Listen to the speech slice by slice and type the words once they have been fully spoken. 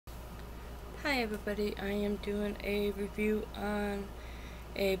Hi everybody, I am doing a review on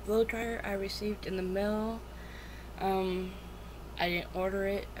a blow dryer I received in the mail. I didn't order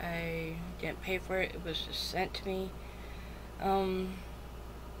it, I didn't pay for it, it was just sent to me.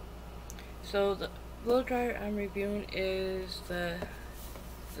 So the blow dryer I'm reviewing is this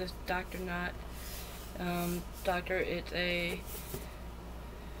Dr. Knot. It's a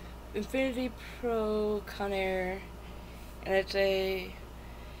InfinitiPro Conair, and it's a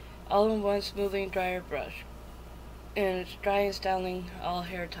all-in-one smoothing dryer brush, and it's dry and styling all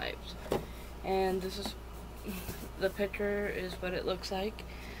hair types. And this is the picture is what it looks like.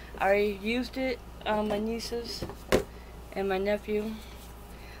 I used it on my nieces and my nephew.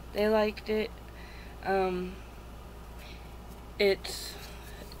 They liked it. It's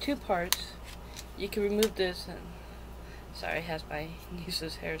two parts. You can remove this, and sorry, it has my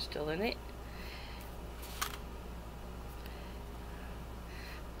niece's hair still in it.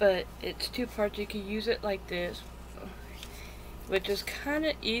 But it's two parts. You can use it like this, which is kind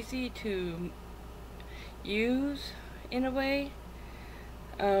of easy to use in a way.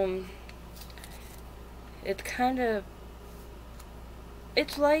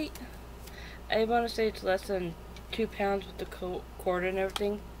 It's light. I want to say it's less than 2 pounds with the cord and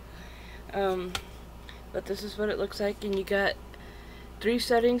everything. But this is what it looks like, and you got 3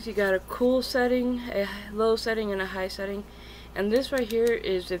 settings. You got a cool setting, a low setting, and a high setting. And this right here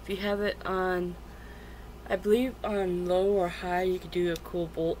is if you have it on, I believe on low or high, you could do a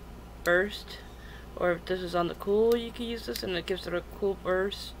cool burst. Or if this is on the cool, you could use this and it gives it a cool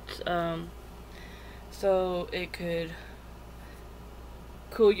burst. So it could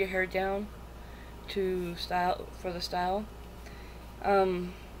cool your hair down to style for the style. I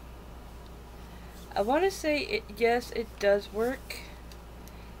want to say yes, it does work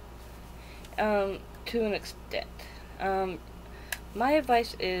to an extent. My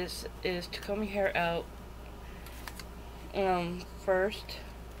advice is to comb your hair out first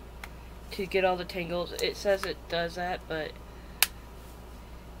to get all the tangles. It says it does that,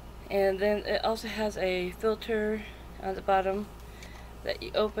 and then it also has a filter on the bottom that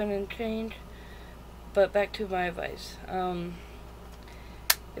you open and change. But back to my advice.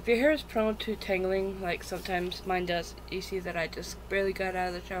 If your hair is prone to tangling, like sometimes mine does, you see that I just barely got out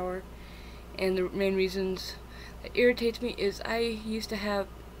of the shower, and the main reasons that irritates me is I used to have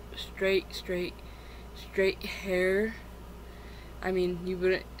straight hair. I mean, you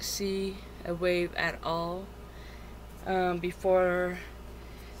wouldn't see a wave at all before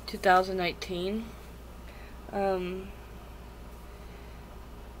 2019.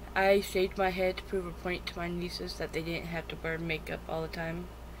 I shaved my head to prove a point to my nieces that they didn't have to wear makeup all the time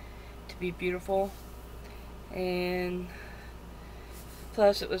to be beautiful. And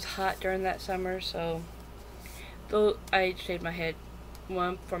plus it was hot during that summer, so though I shaved my head,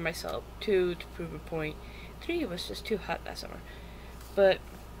 1 for myself, 2 to prove a point, 3 it was just too hot that summer. But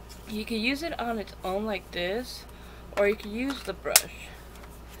you can use it on its own like this, or you can use the brush.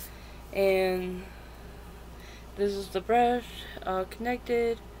 And this is the brush all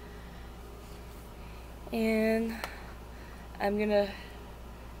connected, and I'm gonna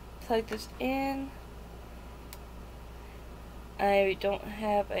plug this in. I don't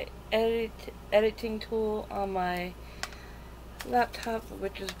have a editing tool on my laptop,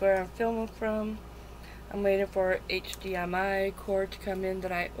 which is where I'm filming from. I'm waiting for HDMI cord to come in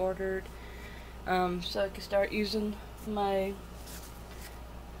that I ordered, so I can start using my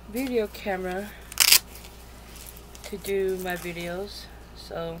video camera to do my videos.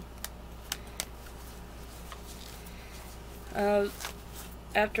 So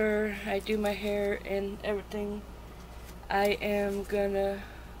after I do my hair and everything, I am gonna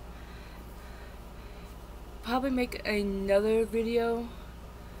probably make another video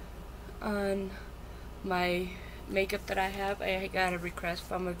on my makeup that I have. I got a request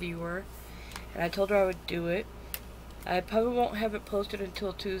from a viewer, and I told her I would do it. I probably won't have it posted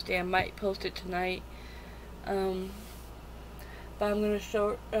until Tuesday. I might post it tonight. But I'm gonna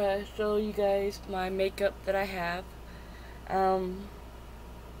show you guys my makeup that I have, and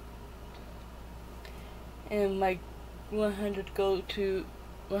my 100%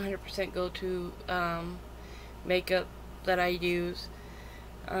 go-to makeup that I use.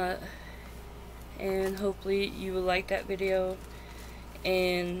 And hopefully you will like that video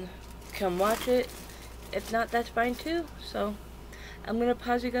and come watch it. If not, that's fine too. So I'm gonna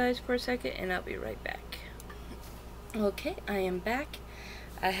pause you guys for a second and I'll be right back. Okay, I am back.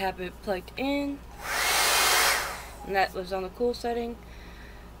 I have it plugged in, and that was on the cool setting.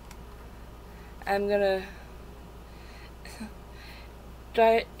 I'm gonna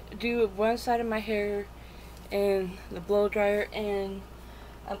do one side of my hair in the blow dryer and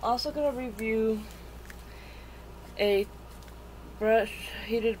I'm also going to review a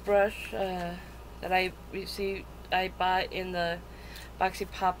heated brush that I bought in the Boxy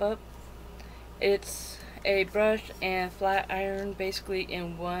pop-up. It's a brush and flat iron basically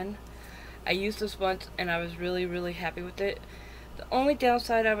in one. I used this once and I was really happy with it. The only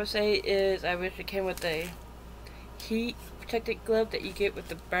downside I would say is I wish it came with a heat protected glove that you get with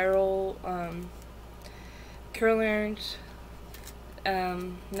the barrel curling irons.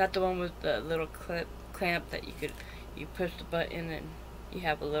 Not the one with the little clamp that you push the button and you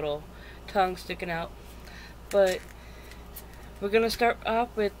have a little tongue sticking out. But we're gonna start off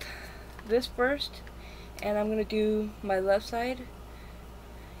with this first, and I'm gonna do my left side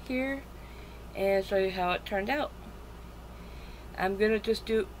here and show you how it turned out. I'm gonna just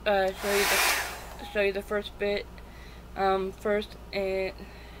do show you the first bit first and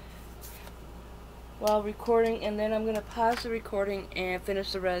while recording, and then I'm gonna pause the recording and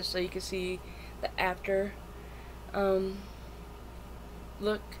finish the rest so you can see the after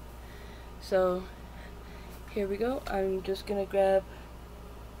look. So here we go. I'm just gonna grab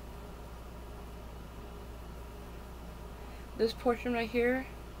this portion right here,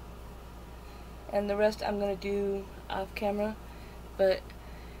 and the rest I'm gonna do off camera. But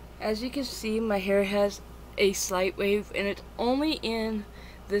as you can see, my hair has a slight wave, and it's only in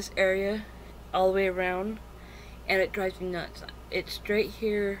this area all the way around, and it drives me nuts. It's straight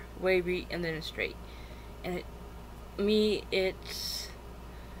here, wavy, and then it's straight. And it's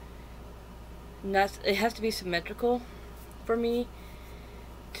not, it has to be symmetrical for me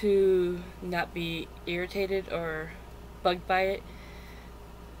to not be irritated or bugged by it.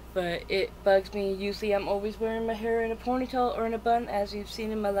 But it bugs me. Usually I'm always wearing my hair in a ponytail or in a bun, as you've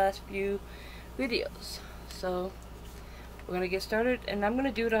seen in my last few videos. So we're gonna get started, and I'm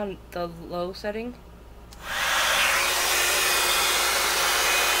gonna do it on the low setting.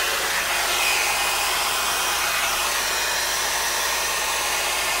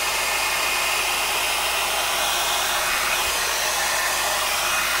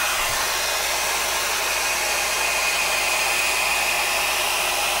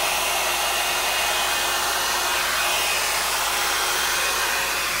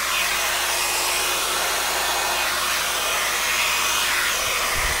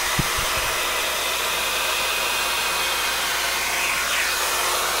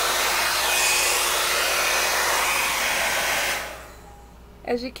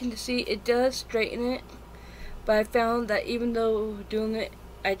 As you can see, it does straighten it, but I found that even though doing it,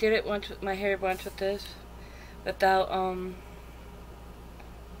 I did it once with my hair once with this without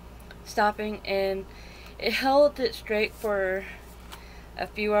stopping, and it held it straight for a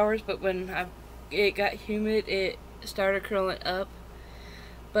few hours, but when it got humid, it started curling up.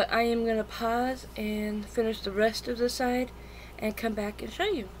 But I am gonna pause and finish the rest of the side and come back and show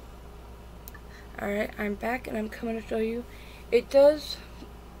you. Alright, I'm back and I'm coming to show you. It does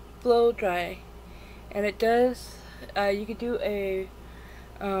blow dry, and it does, you could do a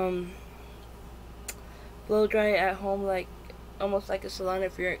blow dry at home, like almost like a salon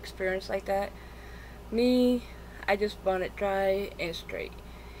if you're experienced like that. Me, I just want it dry and straight.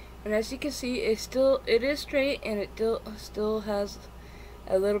 And as you can see, it is straight, and it still has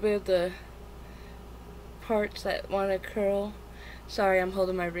a little bit of the parts that want to curl. Sorry, I'm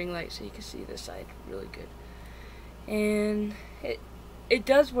holding my ring light so you can see this side really good. And it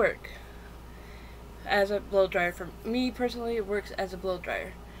does work as a blow dryer. For me personally, it works as a blow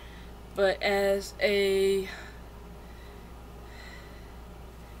dryer. But as a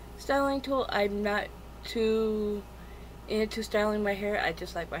styling tool, I'm not too into styling my hair. I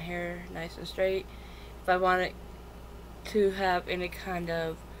just like my hair nice and straight. If I want it to have any kind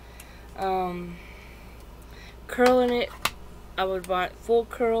of curl in it, I would want full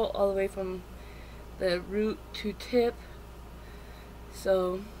curl all the way from the root to tip.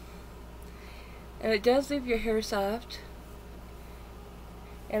 So, and it does leave your hair soft,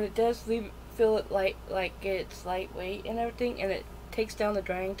 and it does feel it like it's lightweight and everything, and it takes down the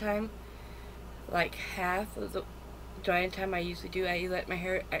drying time, like half of the drying time I usually do. I let my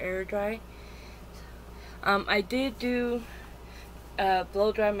hair air dry. I did do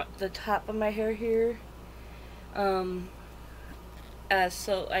blow dry the top of my hair here.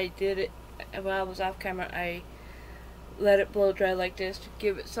 So I did it while I was off camera. I let it blow dry like this to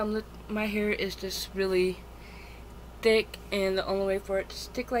give it some. My hair is just really thick, and the only way for it to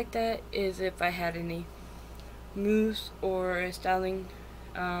stick like that is if I had any mousse or a styling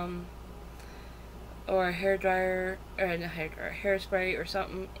or a hair dryer, or not hair dryer, hairspray or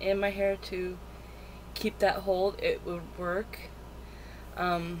something in my hair to keep that hold. It would work.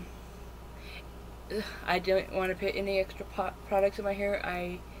 I didn't want to put any extra products in my hair.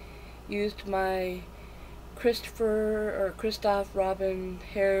 I used my Christoph Robin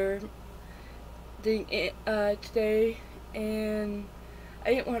hair thing today, and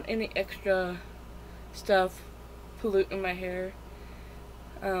I didn't want any extra stuff polluting my hair.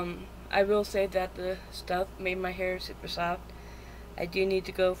 I will say that the stuff made my hair super soft. I do need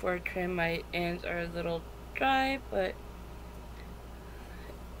to go for a trim. My ends are a little dry, but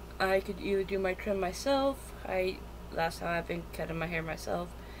I could either do my trim myself. Last time I've been cutting my hair myself.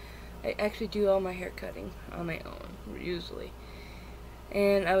 I actually do all my hair cutting on my own, usually.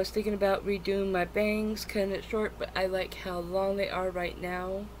 And I was thinking about redoing my bangs, cutting it short, but I like how long they are right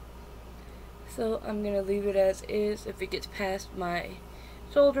now. So I'm going to leave it as is. If it gets past my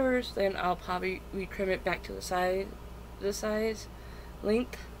shoulders, then I'll probably retrim it back to the size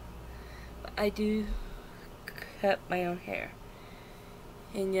length. But I do cut my own hair.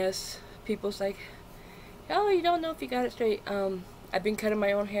 And yes, people's like, oh, you don't know if you got it straight. I've been cutting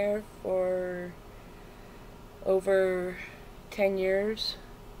my own hair for over 10 years,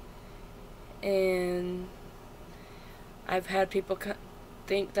 and I've had people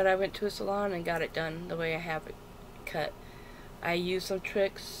think that I went to a salon and got it done the way I have it cut. I use some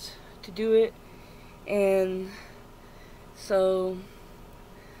tricks to do it, and so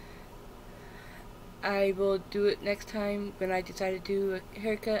I will do it next time. When I decide to do a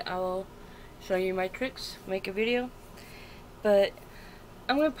haircut, I will show you my tricks, make a video. But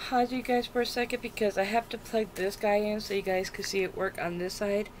I'm going to pause you guys for a second because I have to plug this guy in so you guys can see it work on this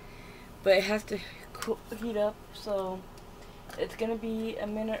side. But it has to heat up, so it's going to be a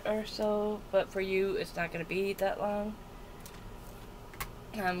minute or so, but for you it's not going to be that long.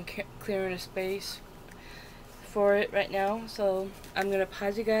 I'm clearing a space for it right now, so I'm going to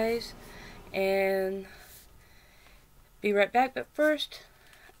pause you guys and be right back. But first,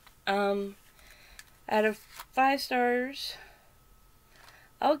 out of 5 stars,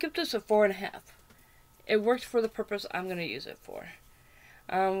 I'll give this a 4.5. It worked for the purpose I'm going to use it for.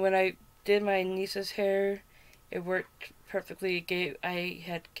 When I did my niece's hair, it worked perfectly. I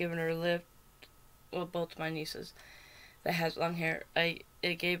had given her a lift, well, both my nieces that has long hair.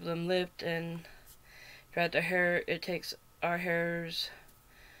 It gave them lift and dried their hair. It takes our hairs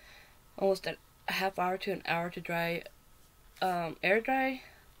almost a half hour to an hour to dry, air dry.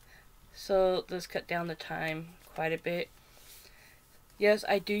 So this cut down the time quite a bit. Yes,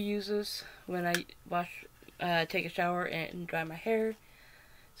 I do use this when I take a shower and dry my hair.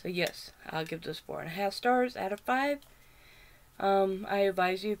 So yes, I'll give this 4.5 stars out of 5. I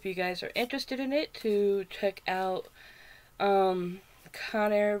advise you, if you guys are interested in it, to check out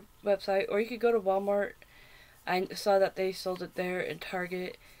Conair website, or you could go to Walmart. I saw that they sold it there, in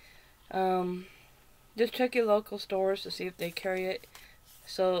Target. Just check your local stores to see if they carry it.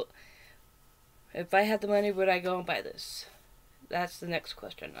 So if I had the money, would I go and buy this? That's the next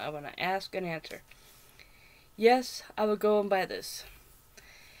question I want to ask and answer. Yes, I would go and buy this.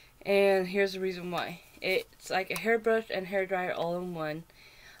 And here's the reason why. It's like a hairbrush and hairdryer all in one.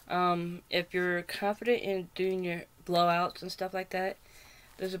 If you're confident in doing your blowouts and stuff like that,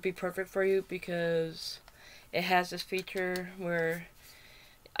 this would be perfect for you, because it has this feature where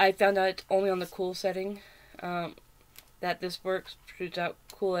I found out it's only on the cool setting that this works, shoots out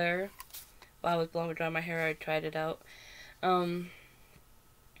cool air. While I was blowing dry my hair, I tried it out.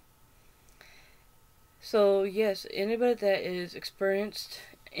 So yes, anybody that is experienced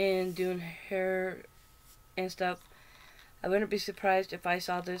in doing hair and stuff, I wouldn't be surprised if I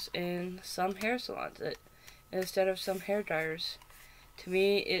saw this in some hair salons instead of some hair dryers. To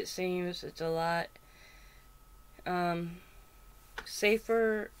me, it seems it's a lot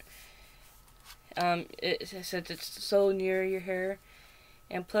safer, since it's so near your hair,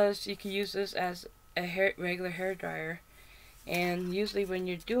 and plus you can use this as a regular hair dryer. And usually when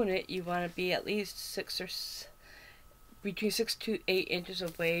you're doing it, you want to be at least between 6 to 8 inches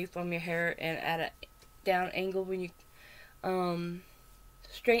away from your hair, and at a down angle when you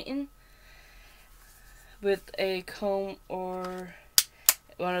straighten with a comb or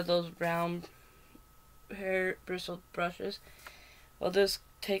one of those round hair bristle brushes. Well, this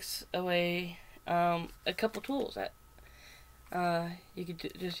takes away a couple tools. That you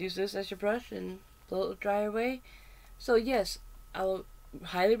could just use this as your brush and blow it dry away. So yes, I will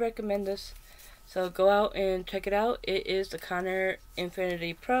highly recommend this. So go out and check it out. It is the Conair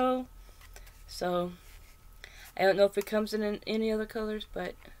InfinitiPro. So I don't know if it comes in any other colors,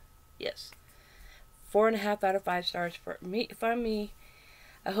 but yes, 4.5 out of 5 stars for me.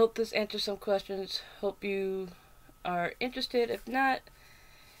 I hope this answers some questions. Hope you are interested. If not,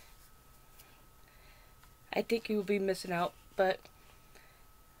 I think you will be missing out. But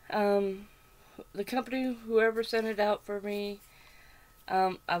the company, whoever sent it out for me,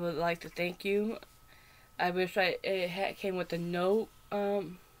 I would like to thank you. I wish it came with a note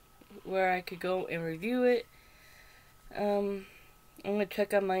where I could go and review it. I'm gonna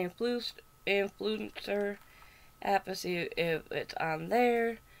check out my influencer app and see if it's on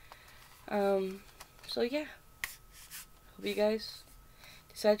there. So yeah, hope you guys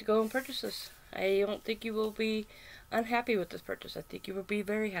decide to go and purchase this. I don't think you will be unhappy with this purchase. I think you will be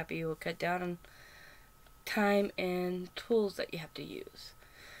very happy. You will cut down on time and tools that you have to use.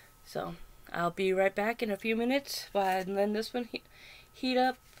 So I'll be right back in a few minutes while I'm letting this one heat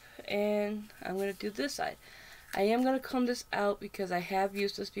up, and I'm going to do this side. I am going to comb this out because I have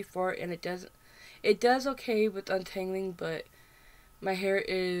used this before and it does okay with untangling, but my hair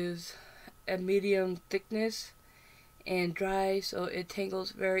is a medium thickness and dry, so it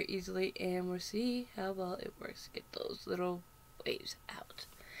tangles very easily, and we'll see how well it works. Get those little waves out.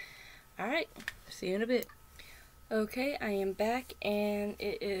 Alright, see you in a bit. Okay, I am back and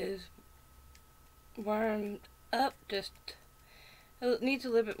it is warmed up. It needs a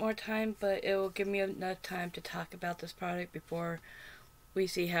little bit more time, but it will give me enough time to talk about this product before we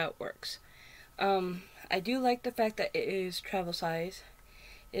see how it works. I do like the fact that it is travel size.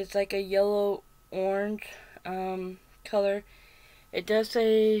 It's like a yellow orange color. It does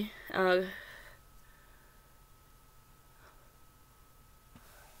say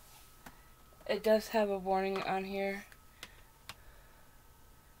it does have a warning on here.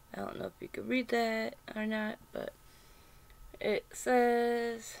 I don't know if you can read that or not, but it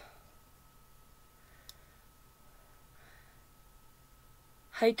says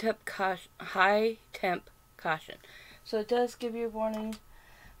high temp caution. So it does give you a warning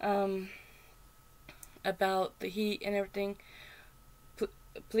about the heat and everything.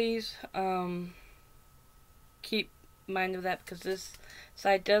 Please keep mind of that, because this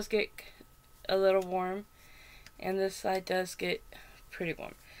side does get a little warm and this side does get pretty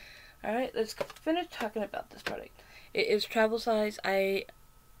warm. Alright, let's finish talking about this product. It is travel size.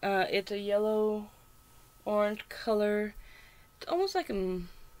 It's a yellow orange color. It's almost like a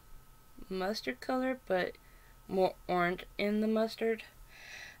mustard color, but more orange in the mustard.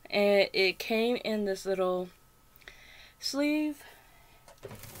 And it came in this little sleeve,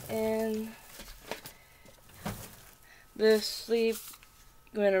 and this sleeve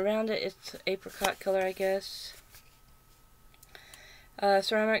going around it, it's apricot color, I guess.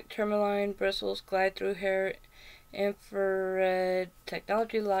 Ceramic tourmaline bristles glide through hair. Infrared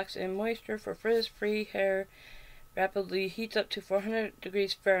technology locks in moisture for frizz-free hair. Rapidly heats up to 400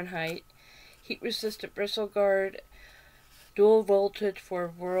 degrees Fahrenheit. Heat-resistant bristle guard. Dual voltage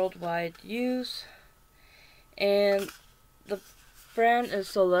for worldwide use. And the brand is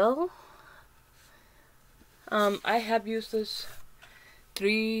Soleil. I have used this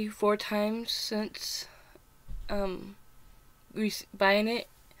 3-4 times since buying it.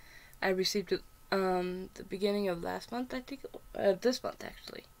 I received it the beginning of last month, I think, this month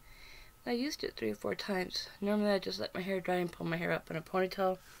actually. I used it 3 or 4 times. Normally I just let my hair dry and pull my hair up in a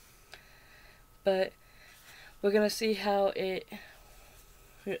ponytail, but we're gonna see how it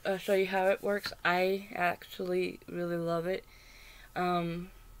show you how it works. I actually really love it.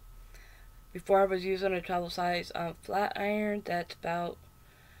 Before I was using a travel size flat iron that's about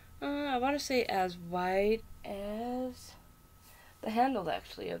I want to say as wide as the handle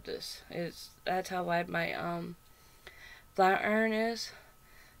actually of this is. That's how wide my flat iron is.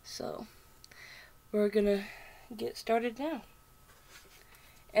 So we're gonna get started now.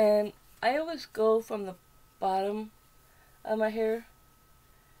 And I always go from the bottom of my hair,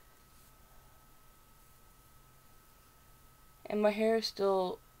 and my hair is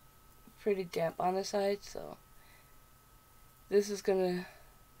still pretty damp on the side, so this is gonna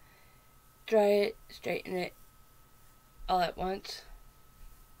dry it, straighten it all at once.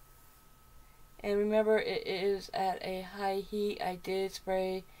 And remember, it is at a high heat. I did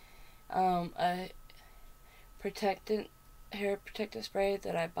spray a hair protectant spray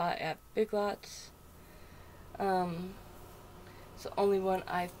that I bought at Big Lots. It's the only one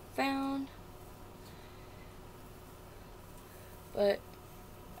I found, but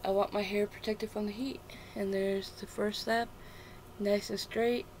I want my hair protected from the heat. And there's the first step, nice and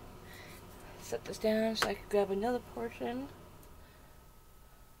straight. Set this down so I can grab another portion.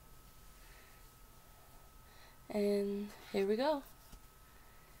 And here we go.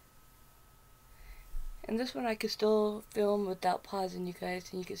 And this one I could still film without pausing, you guys,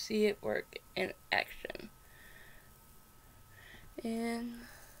 and you can see it work in action. And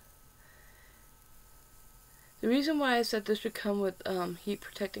the reason why I said this would come with heat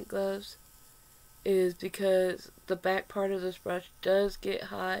protectant gloves is because the back part of this brush does get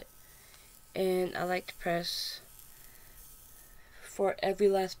hot, and I like to press for every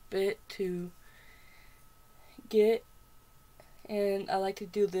last bit to get, and I like to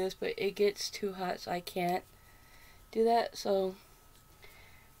do this, but it gets too hot so I can't do that. So,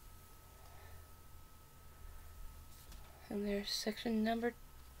 and there's section number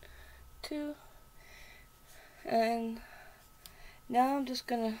 2, and now I'm just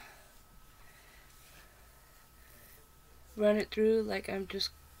gonna run it through like I'm just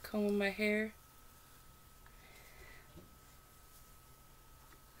combing my hair.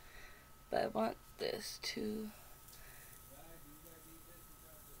 But I want this to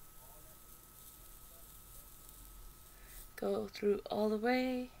go through all the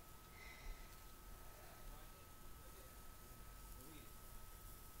way.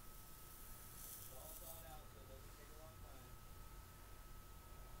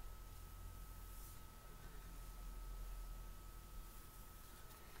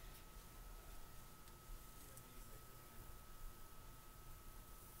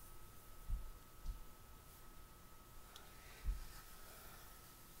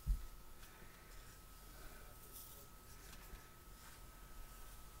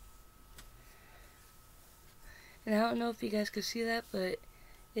 And I don't know if you guys could see that, but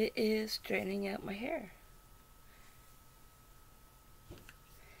it is straightening out my hair.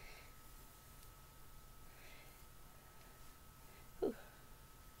 Whew.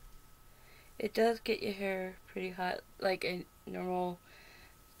 It does get your hair pretty hot, like a normal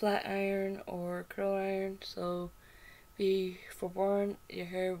flat iron or curl iron, so be forewarned, your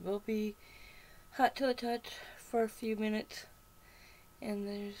hair will be hot to the touch for a few minutes. And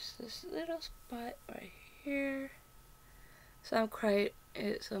there's this little spot right here, so I'm crying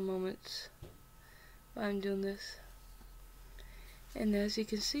at some moments while I'm doing this. And as you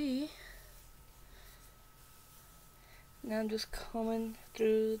can see, now I'm just combing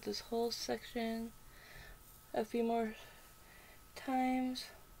through this whole section a few more times.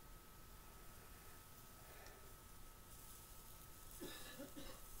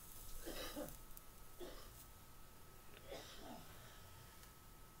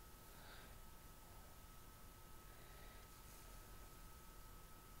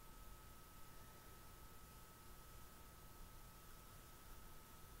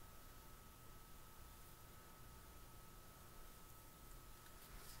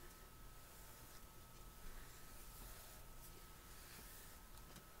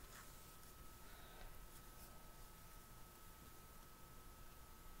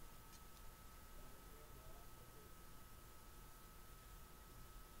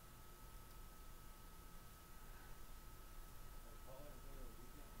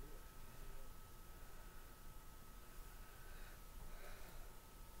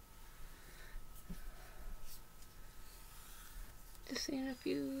 Just seeing a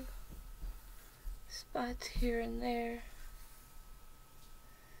few spots here and there.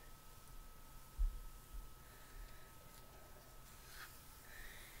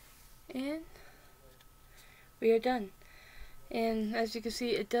 And we are done. And as you can see,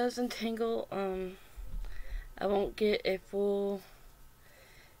 it does entangle. I won't get a full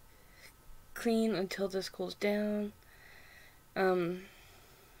clean until this cools down.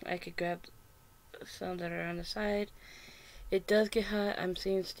 I could grab some that are on the side. It does get hot. I'm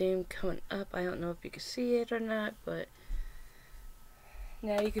seeing steam coming up. I don't know if you can see it or not, but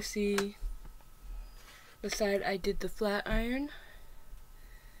now you can see the side I did the flat iron.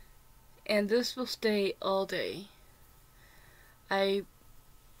 And this will stay all day. The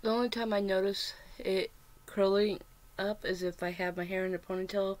only time I notice it curling up is if I have my hair in a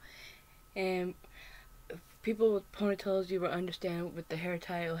ponytail, and people with ponytails, you will understand with the hair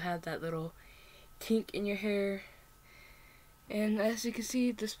tie, it'll have that little kink in your hair. And as you can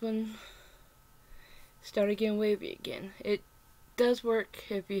see, this one started getting wavy again. It does work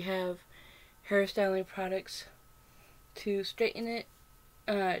if you have hairstyling products to straighten it,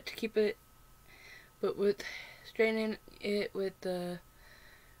 to keep it, but with straightening it with the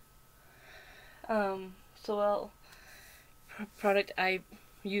Soleil product, I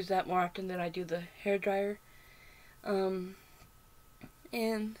use that more often than I do the hairdryer. And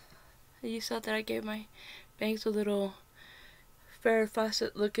you saw that I gave my bangs a little Farrah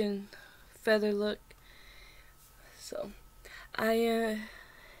Fawcett looking feather look. So my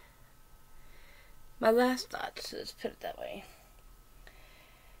last thoughts, let's put it that way.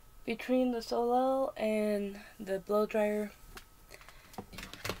 Between the Soleil and the blow dryer,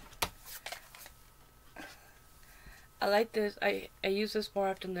 I like this. I use this more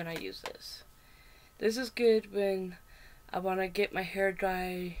often than I use this. This is good when I want to get my hair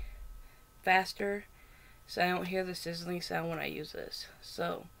dry faster, so I don't hear the sizzling sound when I use this.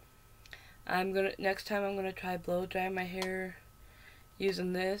 So Next time I'm gonna try blow dry my hair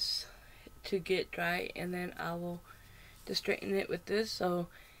using this to get dry, and then I will just straighten it with this. So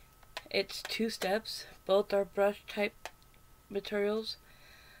it's 2 steps. Both are brush type materials.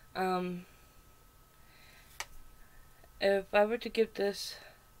 If I were to give this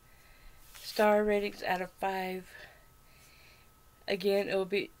star ratings out of 5, again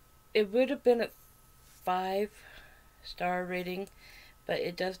it would have been a 5-star rating, but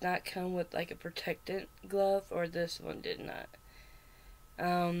it does not come with like a protectant glove, or this one did not.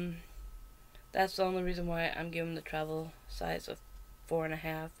 That's the only reason why I'm giving the travel size of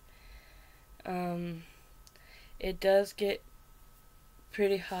 4.5. It does get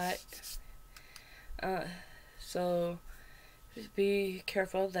pretty hot, so just be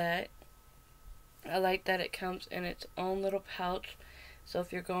careful of that. I like that it comes in its own little pouch, so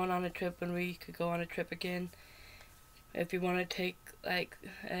if you're going on a trip, and we could go on a trip again, if you want to take like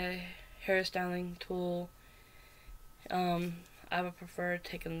a hairstyling tool, I would prefer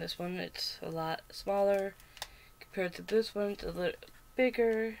taking this one. It's a lot smaller compared to this one. It's a little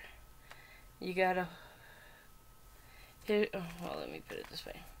bigger. You gotta well, let me put it this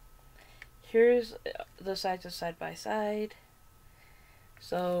way. Here's the sizes side by side.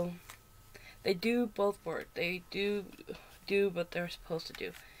 So they do both work. They do what they're supposed to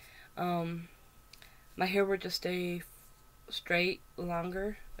do. My hair would just stay straight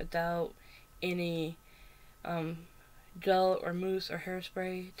longer without any gel or mousse or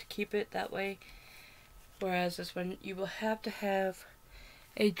hairspray to keep it that way. Whereas this one, you will have to have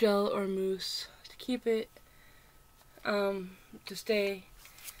a gel or mousse to keep it to stay.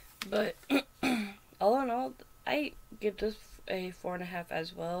 But all in all, I give this a 4.5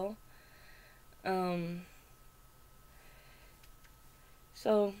 as well.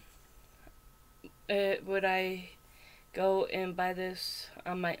 So would I go and buy this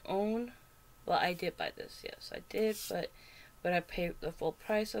on my own? Well, I did buy this, yes, I did, but would I pay the full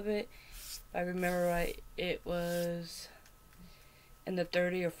price of it? If I remember right, it was in the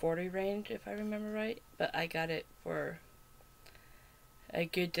 30 or 40 range, if I remember right, but I got it for a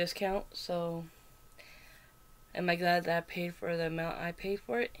good discount. So am I glad that I paid for the amount I paid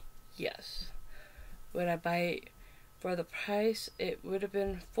for it? Yes. Would I buy it for the price? It would have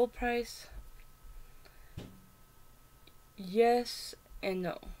been full price. Yes and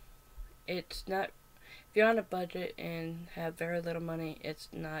no. It's not, if you're on a budget and have very little money, it's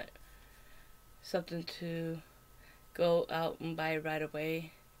not something to go out and buy right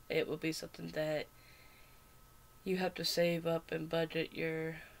away. It will be something that you have to save up and budget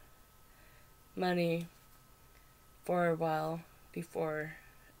your money for a while before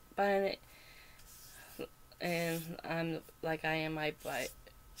buying it. And I'm like I am, I buy it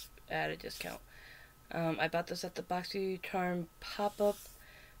at a discount. I bought this at the Boxycharm pop-up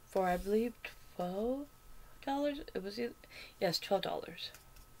for, I believe, $12. It was, yes, $12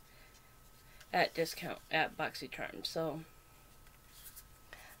 at discount at Boxycharm. So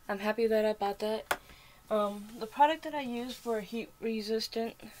I'm happy that I bought that. The product that I use for heat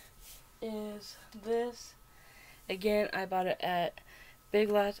resistant is this. Again, I bought it at Big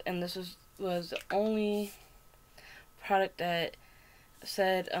Lots, and this was the only product that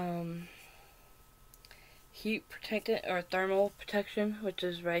said heat protectant or thermal protection, which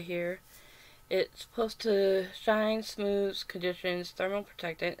is right here. It's supposed to shine, smooths, conditions, thermal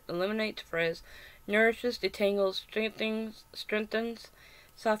protectant, eliminates frizz, nourishes, detangles, strengthens,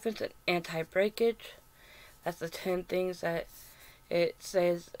 softens, and anti-breakage. That's the 10 things that it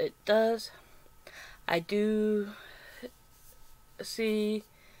says it does. I do see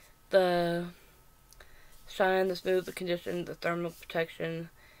the shine, the smooth, the condition, the thermal protection.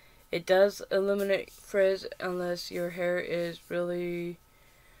 It does eliminate frizz unless your hair is really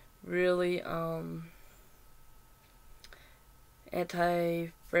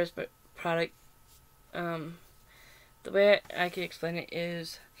anti-frizz product. The way I can explain it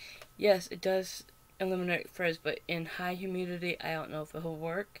is, yes, it does eliminate frizz, but in high humidity, I don't know if it will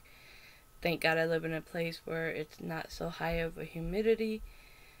work. Thank God I live in a place where it's not so high of a humidity.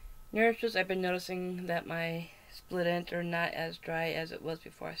 Nourishes, I've been noticing that my split ends are not as dry as it was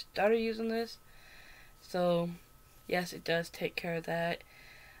before I started using this. So, yes, it does take care of that.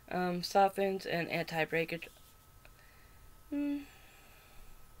 Softens and anti-breakage. I'm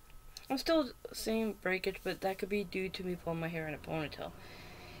still seeing breakage, but that could be due to me pulling my hair in a ponytail.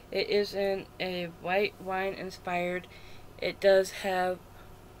 It is in a white wine inspired. It does have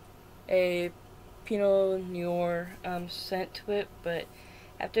a Pinot Noir scent to it, but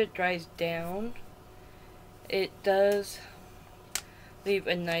after it dries down, it does leave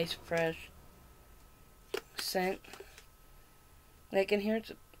a nice fresh scent. Like in here,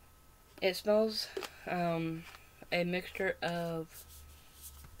 It smells a mixture of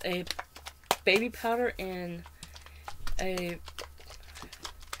a baby powder and a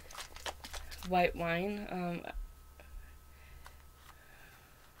white wine.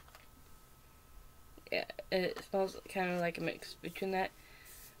 Yeah, it smells kind of like a mix between that.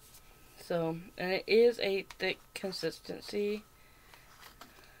 So, and it is a thick consistency.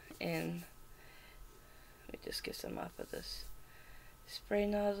 And let me just get some off of this spray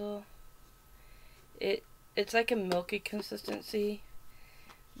nozzle. It's like a milky consistency,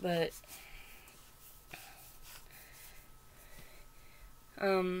 but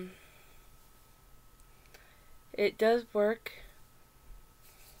it does work.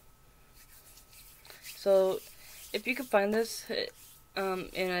 So if you can find this in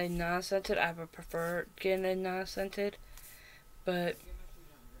a non-scented, I would prefer getting a non-scented, but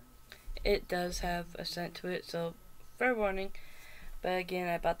it does have a scent to it, so fair warning. But again,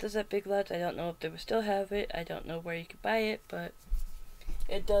 I bought this at Big Lots. I don't know if they will still have it. I don't know where you could buy it, but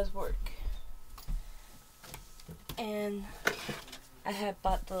it does work. And I have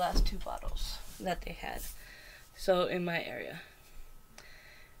bought the last 2 bottles that they had, so in my area.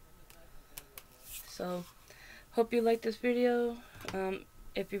 So hope you liked this video.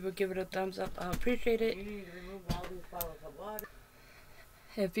 If you would give it a thumbs up, I'll appreciate it.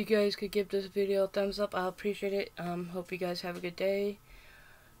 If you guys could give this video a thumbs up, I'll appreciate it. Hope you guys have a good day.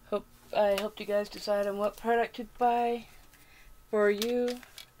 I hope you guys decide on what product to buy for you.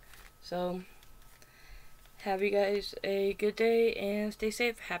 So have you guys a good day and stay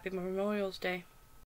safe. Happy Memorial Day.